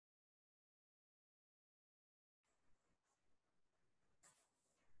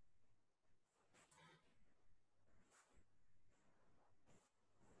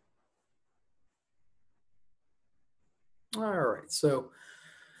All right, so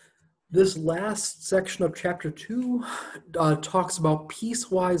this last section of chapter 2 talks about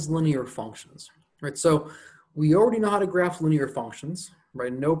piecewise linear functions, right? So we already know how to graph linear functions,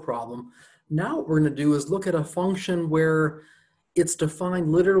 right? No problem. Now what we're going to do is look at a function where it's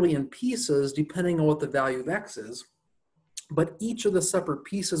defined literally in pieces depending on what the value of x is, but each of the separate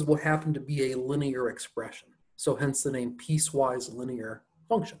pieces will happen to be a linear expression. So hence the name piecewise linear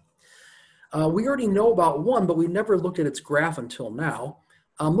function. We already know about one, but we never looked at its graph until now.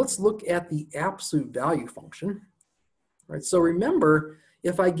 Let's look at the absolute value function. Right? So remember,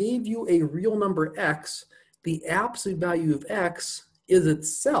 if I gave you a real number x, the absolute value of x is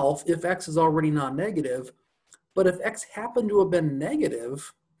itself if x is already non-negative. But if x happened to have been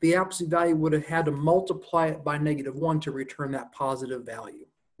negative, the absolute value would have had to multiply it by -1 to return that positive value.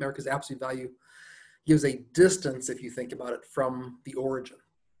 Remember, because absolute value gives a distance, if you think about it, from the origin.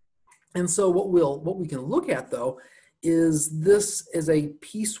 And so what we can look at, though, is this is a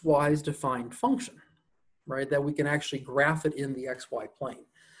piecewise defined function, right, that we can actually graph it in the xy plane.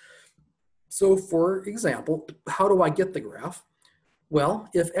 So for example, how do I get the graph? Well,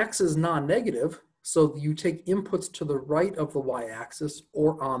 if x is non-negative, so you take inputs to the right of the y-axis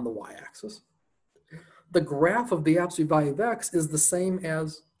or on the y-axis, the graph of the absolute value of x is the same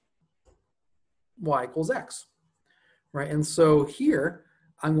as y equals x, right? And so here,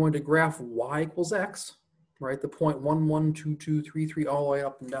 I'm going to graph y equals x, right? The point 1, 1, 2, 2, 3, 3, all the way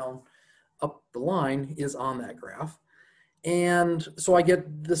up and down, up the line is on that graph. And so I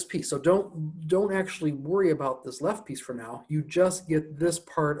get this piece. So don't actually worry about this left piece for now. You just get this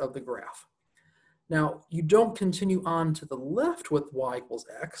part of the graph. Now, you don't continue on to the left with y equals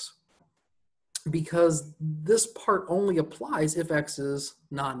x because this part only applies if x is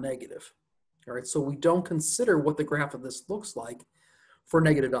non-negative. All right, so we don't consider what the graph of this looks like for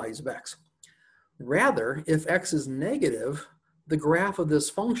negative values of x. Rather, if x is negative, the graph of this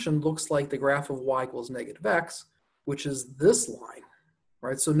function looks like the graph of y equals negative x, which is this line,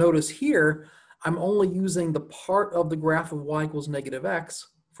 right? So notice here, I'm only using the part of the graph of y equals negative x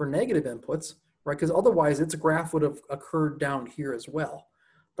for negative inputs, right? Because otherwise its graph would have occurred down here as well.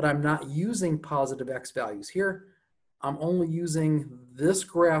 But I'm not using positive x values here. I'm only using this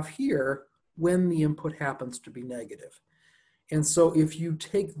graph here when the input happens to be negative. And so if you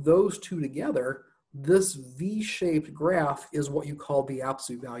take those two together, this V-shaped graph is what you call the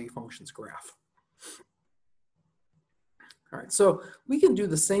absolute value function's graph. All right, so we can do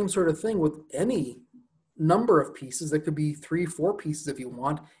the same sort of thing with any number of pieces. That could be 3, 4 pieces if you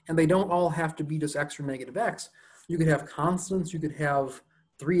want, and they don't all have to be just x or negative x. You could have constants, you could have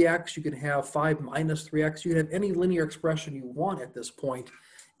 3x, you could have 5 minus 3x, you could have any linear expression you want at this point,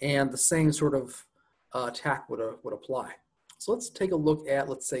 and the same sort of tack would apply. So let's take a look at,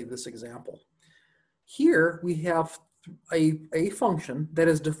 let's say, this example. Here we have a function that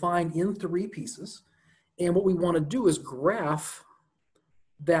is defined in 3 pieces, and what we want to do is graph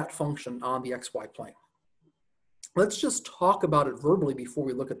that function on the xy plane. Let's just talk about it verbally before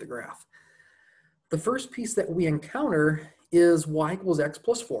we look at the graph. The first piece that we encounter is y equals x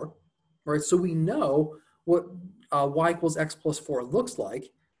plus 4, right? So we know what y equals x plus 4 looks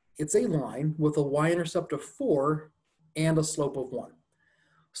like. It's a line with a y-intercept of 4 and a slope of 1.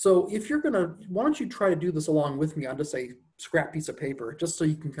 So if you're gonna, why don't you try to do this along with me on just a scrap piece of paper, just so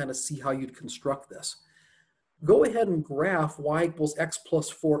you can kind of see how you'd construct this. Go ahead and graph y equals x plus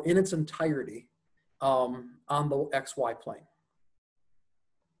 4 in its entirety on the xy plane.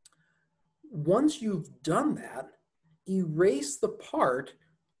 Once you've done that, erase the part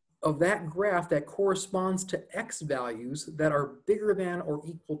of that graph that corresponds to x values that are bigger than or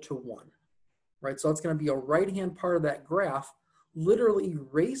equal to 1, right? So it's going to be a right-hand part of that graph. Literally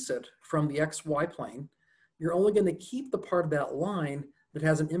erase it from the xy plane. You're only going to keep the part of that line that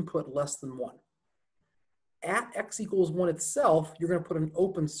has an input less than 1. At x equals 1 itself, you're going to put an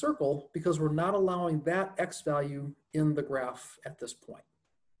open circle because we're not allowing that x value in the graph at this point.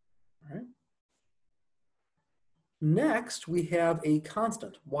 All right. Next, we have a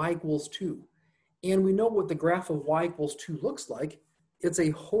constant, y equals 2. And we know what the graph of y equals 2 looks like. It's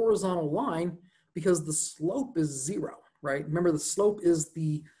a horizontal line because the slope is 0, right? Remember, the slope is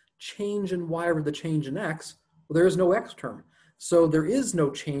the change in y over the change in x. Well, there is no x term. So there is no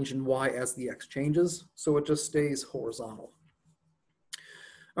change in y as the x changes, so it just stays horizontal.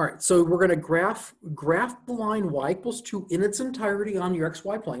 All right, so we're going to graph the line y equals 2 in its entirety on your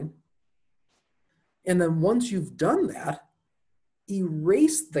xy plane. And then once you've done that,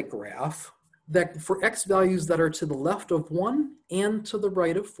 erase the graph that for x values that are to the left of 1 and to the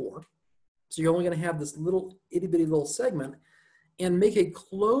right of 4. So you're only going to have this little itty bitty little segment, and make a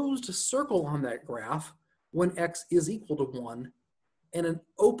closed circle on that graph when x is equal to 1, and an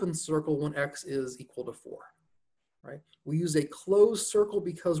open circle when x is equal to 4, right? We use a closed circle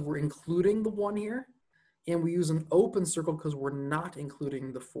because we're including the 1 here, and we use an open circle because we're not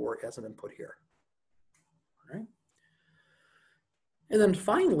including the 4 as an input here, all right? And then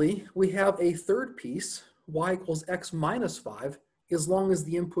finally, we have a third piece, y equals x minus 5, as long as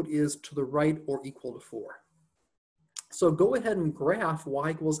the input is to the right or equal to 4. So go ahead and graph y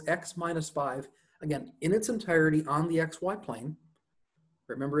equals x minus 5, again, in its entirety on the xy plane.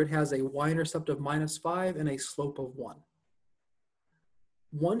 Remember, it has a y-intercept of minus 5 and a slope of 1.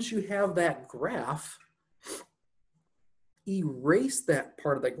 Once you have that graph, erase that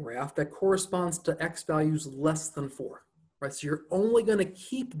part of the graph that corresponds to x values less than 4. Right? So you're only going to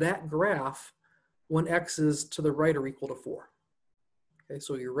keep that graph when x is to the right or equal to 4. Okay,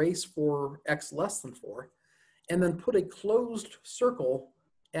 so erase for x less than 4, and then put a closed circle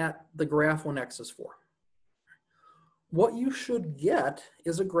at the graph when x is 4. What you should get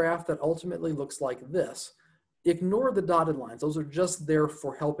is a graph that ultimately looks like this. Ignore the dotted lines. Those are just there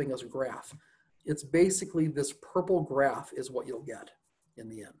for helping us graph. It's basically this purple graph is what you'll get in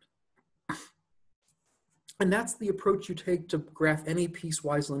the end. And that's the approach you take to graph any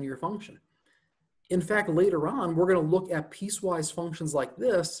piecewise linear function. In fact, later on, we're going to look at piecewise functions like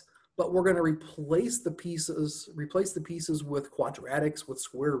this, but we're going to replace the pieces with quadratics, with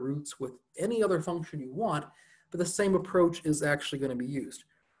square roots, with any other function you want, but the same approach is actually going to be used.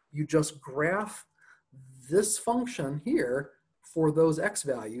 You just graph this function here for those x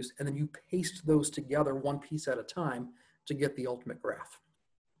values, and then you paste those together one piece at a time to get the ultimate graph.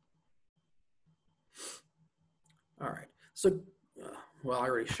 All right, so, well, I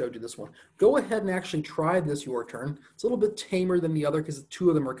already showed you this one. Go ahead and actually try this your turn. It's a little bit tamer than the other because the two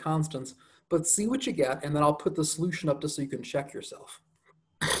of them are constants, but see what you get, and then I'll put the solution up just so you can check yourself.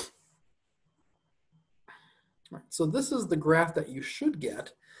 All right, so this is the graph that you should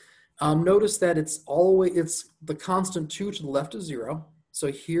get. Notice that it's the constant 2 to the left of 0.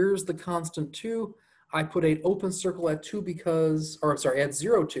 So here's the constant 2. I put an open circle at 2 because, or sorry, at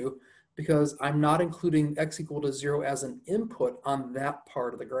 0, 2, because I'm not including x equal to 0 as an input on that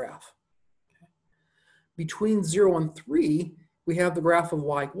part of the graph. Okay. Between 0 and 3, we have the graph of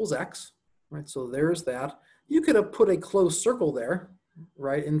y equals x, right? So there's that. You could have put a closed circle there,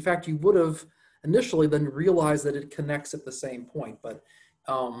 right? In fact, you would have initially then realized that it connects at the same point, but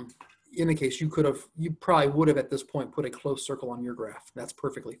in any case, you probably would have at this point put a closed circle on your graph. That's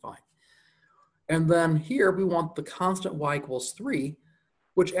perfectly fine. And then here we want the constant y equals 3,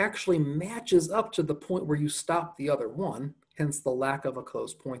 which actually matches up to the point where you stop the other one, hence the lack of a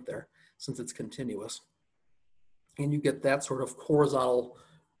closed point there, since it's continuous. And you get that sort of horizontal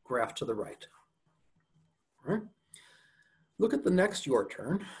graph to the right. All right. Look at the next your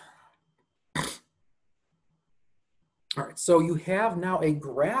turn. All right, so you have now a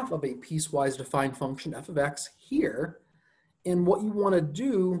graph of a piecewise defined function f of x here, and what you want to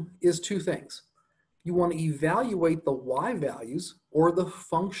do is two things. You want to evaluate the y values, or the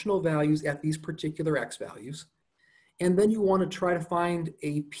functional values at these particular x values, and then you want to try to find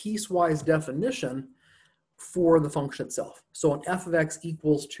a piecewise definition for the function itself. So an f of x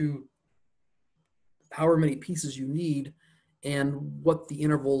equals to however many pieces you need and what the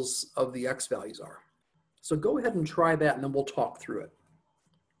intervals of the x values are. So go ahead and try that, and then we'll talk through it.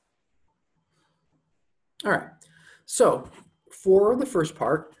 All right, so for the first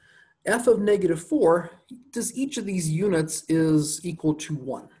part, f of negative 4, does each of these units is equal to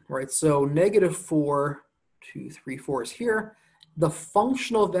 1, right? So negative 4, 2, 3, 4 is here. The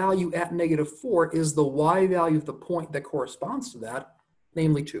functional value at negative 4 is the y value of the point that corresponds to that,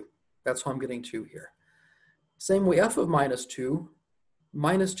 namely 2. That's how I'm getting 2 here. Same way, f of minus 2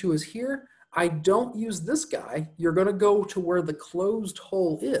 is here. I don't use this guy. You're going to go to where the closed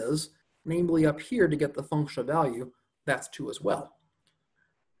hole is, namely up here to get the functional value. That's 2 as well.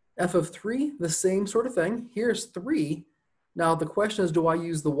 F of 3, the same sort of thing. Here's 3. Now the question is, do I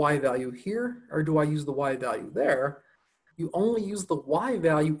use the y value here or do I use the y value there? You only use the y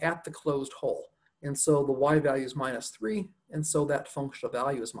value at the closed hole. And so the y value is minus 3, and so that functional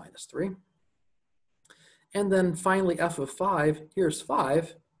value is minus 3. And then finally f of 5, here's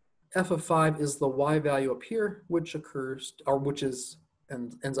 5. F of 5 is the y value up here, which occurs, or which is,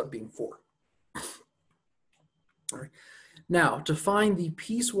 and ends up being 4. All right. Now, to find the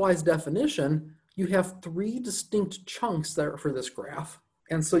piecewise definition, you have 3 distinct chunks there for this graph.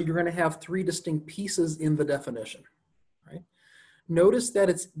 And so you're going to have 3 distinct pieces in the definition, right? Notice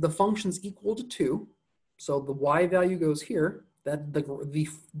that the function's equal to 2. So the y value goes here. That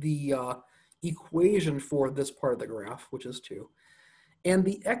the equation for this part of the graph, which is 2. And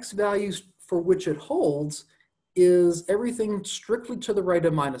the x values for which it holds is everything strictly to the right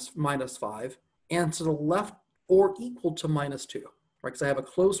of minus 5 and to the left or equal to -2, right? Because I have a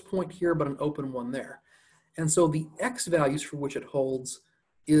closed point here, but an open one there. And so the x values for which it holds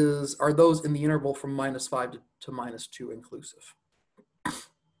are those in the interval from -5 to -2 inclusive.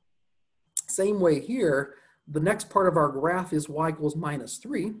 Same way here, the next part of our graph is y equals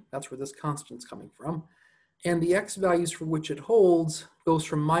 -3. That's where this constant's coming from. And the x values for which it holds goes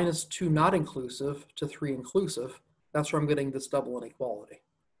from -2 not inclusive to 3 inclusive. That's where I'm getting this double inequality.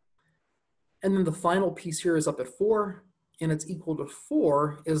 And then the final piece here is up at 4, and it's equal to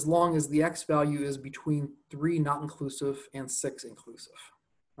 4 as long as the x value is between 3 not inclusive and 6 inclusive.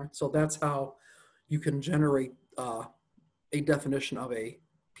 All right, so that's how you can generate a definition of a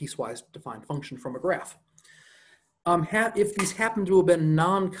piecewise defined function from a graph. If these happen to have been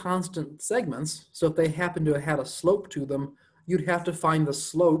non-constant segments, so if they happen to have had a slope to them, you'd have to find the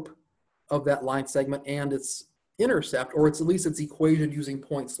slope of that line segment and its intercept, or at least its equation using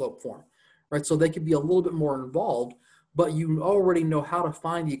point slope form, right? So they could be a little bit more involved, but you already know how to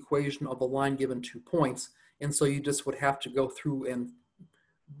find the equation of a line given 2 points, and so you just would have to go through and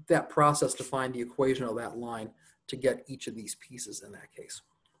that process to find the equation of that line to get each of these pieces in that case.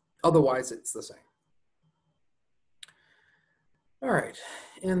 Otherwise, it's the same. All right,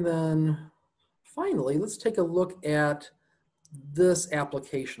 and then finally, let's take a look at this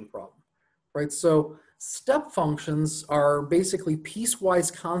application problem, right? So step functions are basically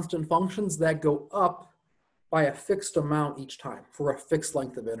piecewise constant functions that go up by a fixed amount each time for a fixed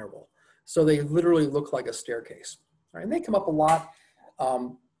length of interval. So they literally look like a staircase, right? And they come up a lot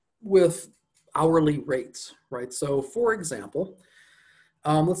with hourly rates, right? So for example,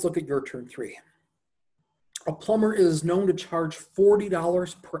 let's look at your turn 3. A plumber is known to charge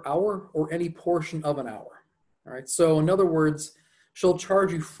 $40 per hour or any portion of an hour. All right, so in other words, she'll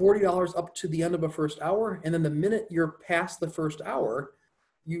charge you $40 up to the end of a first hour, and then the minute you're past the first hour,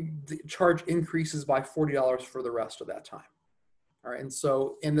 the charge increases by $40 for the rest of that time. All right,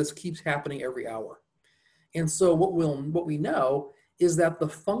 and this keeps happening every hour. And so what we know is that the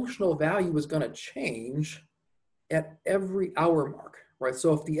functional value is going to change at every hour mark, right?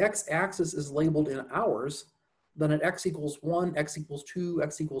 So if the x-axis is labeled in hours, then at x equals 1, x equals 2,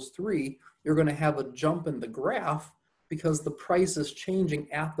 x equals 3, you're going to have a jump in the graph because the price is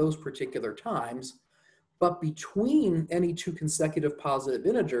changing at those particular times. But between any 2 consecutive positive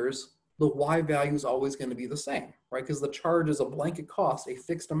integers, the y value is always going to be the same, right? Because the charge is a blanket cost, a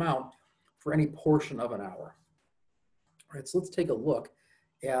fixed amount for any portion of an hour. All right, so let's take a look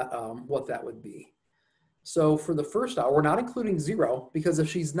at what that would be. So for the first hour, we're not including 0, because if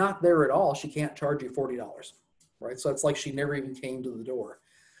she's not there at all, she can't charge you $40, right? So it's like she never even came to the door.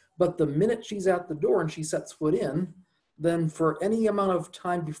 But the minute she's at the door and she sets foot in, then for any amount of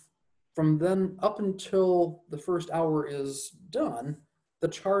time from then up until the first hour is done, the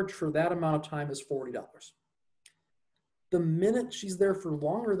charge for that amount of time is $40. The minute she's there for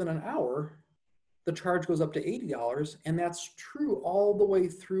longer than an hour, the charge goes up to $80, and that's true all the way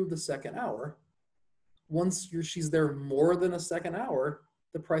through the second hour. Once she's there more than a second hour,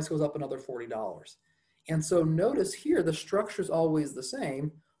 the price goes up another $40. And so notice here, the structure is always the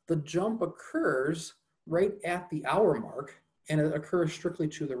same. The jump occurs right at the hour mark, and it occurs strictly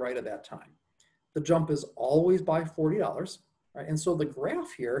to the right of that time. The jump is always by $40, right? And so the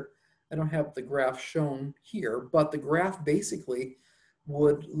graph here, I don't have the graph shown here, but the graph basically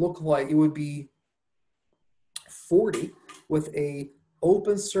would look like it would be 40 with a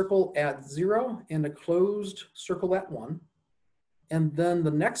open circle at 0 and a closed circle at 1. And then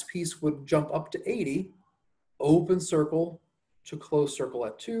the next piece would jump up to 80, open circle to closed circle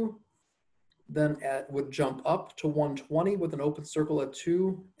at 2. Then would jump up to 120 with an open circle at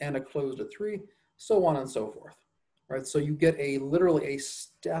 2 and a closed at 3, so on and so forth. Right? So you get literally a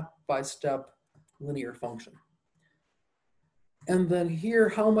step-by-step linear function. And then here,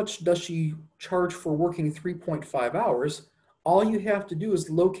 how much does she charge for working 3.5 hours? All you have to do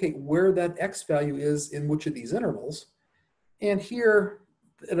is locate where that x value is in which of these intervals. And here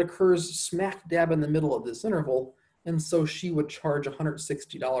it occurs smack dab in the middle of this interval. And so she would charge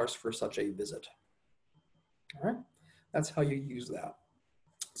 $160 for such a visit. All right, that's how you use that.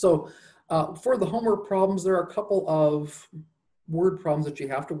 So for the homework problems, there are a couple of word problems that you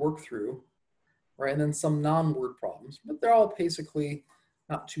have to work through, right? And then some non-word problems, but they're all basically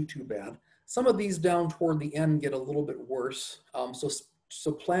not too bad. Some of these down toward the end get a little bit worse.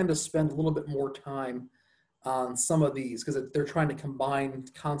 So plan to spend a little bit more time on some of these because they're trying to combine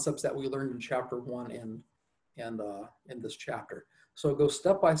concepts that we learned in chapter 1 and in this chapter. So go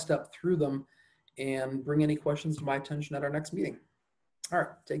step by step through them and bring any questions to my attention at our next meeting. All right,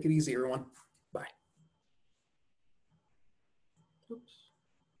 take it easy, everyone. Bye. Oops.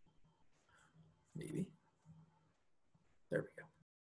 Maybe.